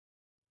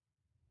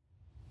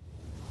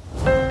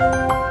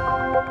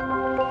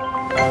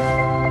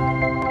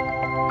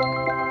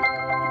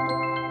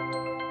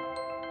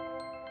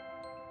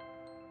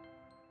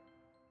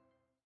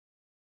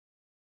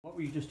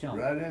tell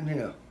me. Right in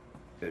here.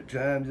 At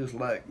times, just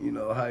like, you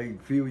know, how you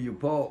feel your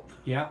pulse.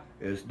 Yeah.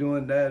 It's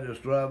doing that. It's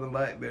driving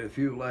light, but it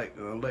feels like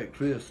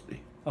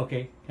electricity.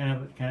 Okay,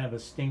 kind of a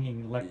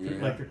stinging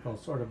electrical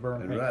sort of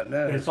burn. And right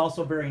now, but it's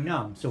also very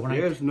numb. So when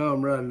it's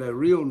numb right now,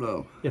 real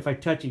numb. If I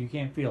touch it, you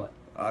can't feel it.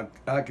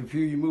 I can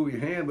feel you move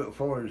your hand, but as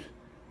far as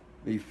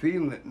me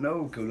feeling it,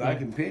 no, because I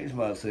can pinch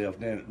myself,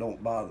 then it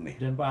don't bother me.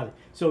 Didn't bother you.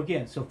 So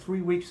again,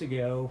 3 weeks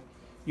ago,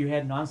 you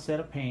had an onset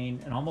of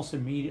pain, and almost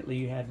immediately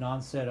you had an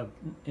onset of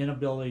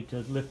inability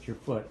to lift your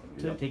foot,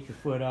 to take your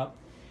foot up,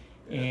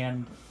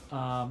 and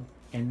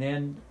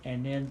then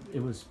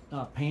it was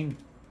pain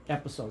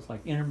episodes,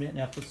 like intermittent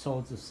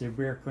episodes of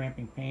severe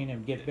cramping pain,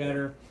 and get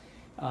better.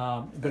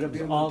 But it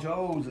was all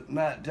toes at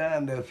night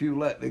time. They feel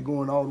like they're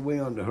going all the way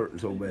under, hurting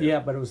so bad. Yeah,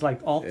 but it was like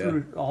all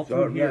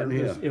through here.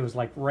 It was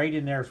like right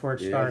in there is where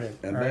it started.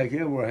 And back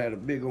here where I had a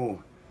big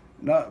old,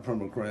 not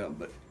from a cramp,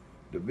 but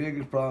the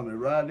biggest problem is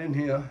right in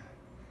here,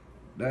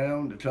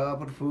 down the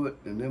top of the foot,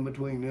 and in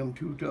between them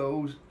two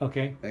toes.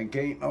 Okay. And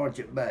can't arch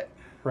it back.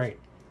 Right.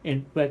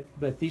 And but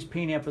these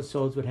pain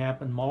episodes would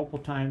happen multiple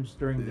times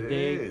during the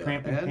day.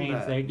 Cramping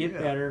pains, they get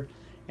better,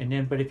 and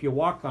then but if you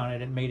walk on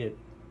it, it made it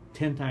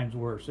 10 times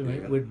worse. So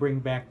it would bring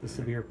back the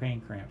severe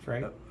pain cramps,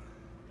 right?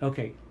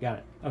 Okay, got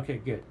it. Okay,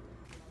 good.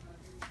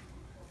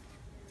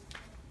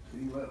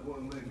 Seems like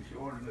one leg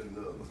shorter than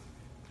the other.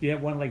 You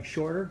have one leg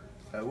shorter?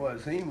 That's what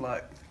it seemed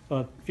like.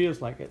 Well, it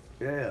feels like it.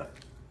 Yeah.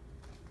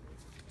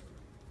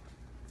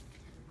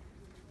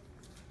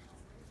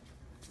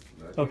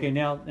 Okay,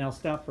 now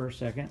stop for a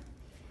second.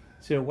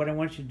 So what I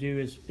want you to do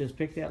is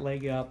pick that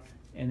leg up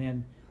and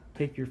then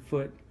take your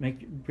foot,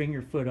 bring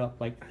your foot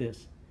up like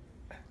this.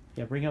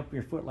 Yeah, bring up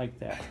your foot like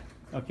that.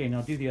 Okay,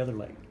 now do the other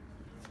leg.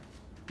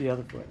 The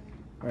other foot.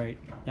 All right.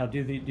 Now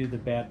do the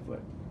bad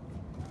foot.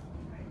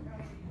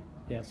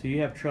 Yeah, so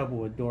you have trouble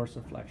with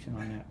dorsiflexion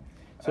on that.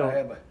 So I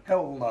have a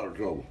hell of a lot of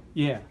trouble.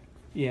 Yeah.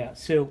 Yeah.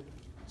 So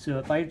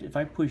if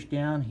I push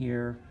down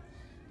here,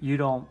 you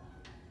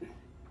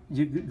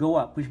go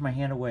up, push my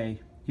hand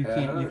away. You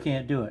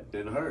can't do it.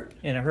 It hurts.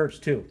 And it hurts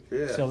too.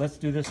 Yeah. So let's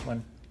do this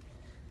one.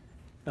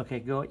 Okay,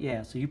 go.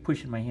 Yeah. So you're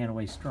pushing my hand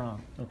away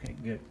strong. Okay,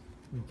 good.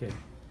 Okay.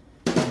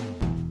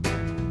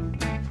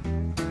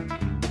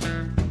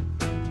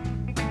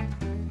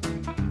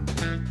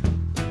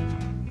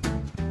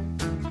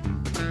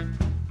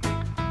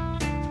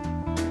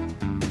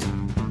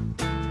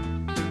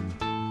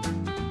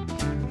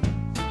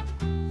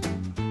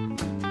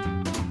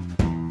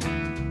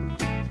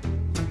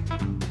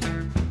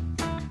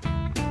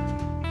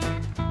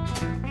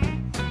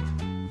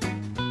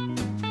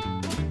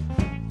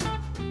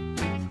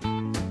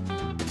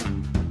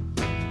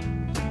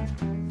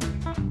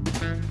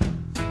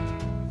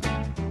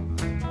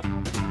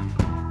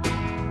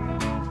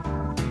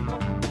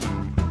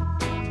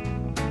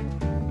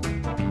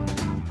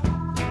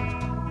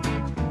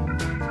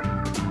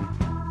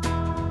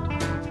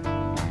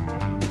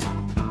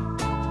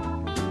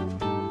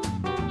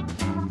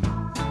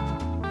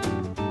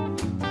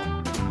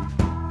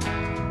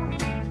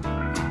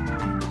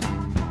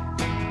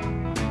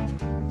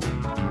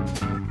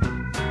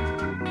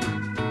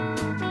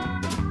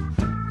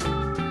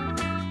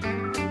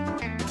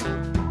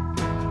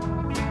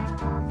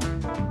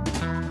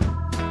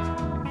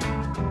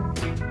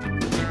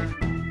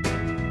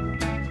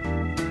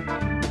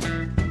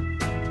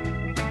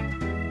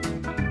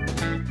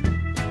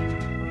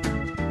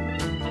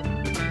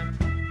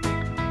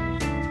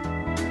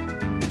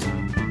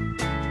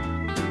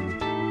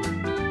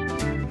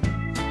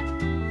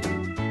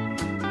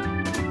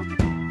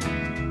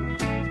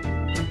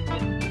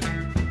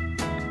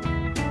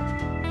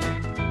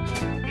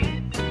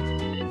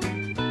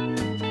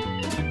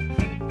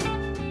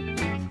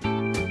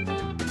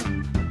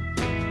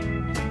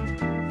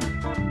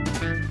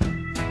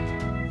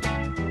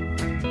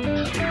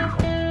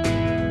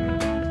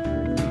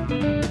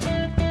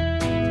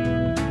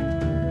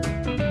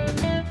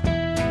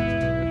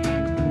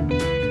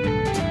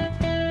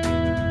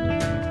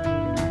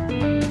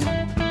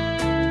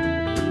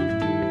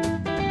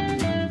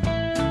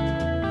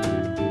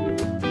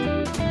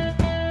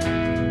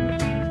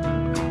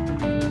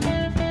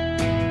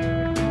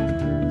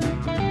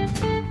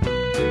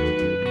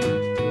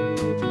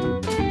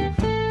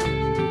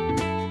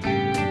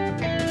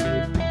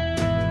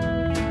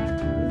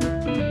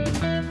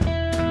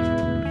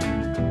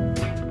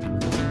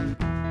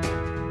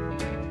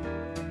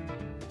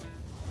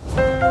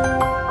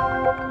 Thank you.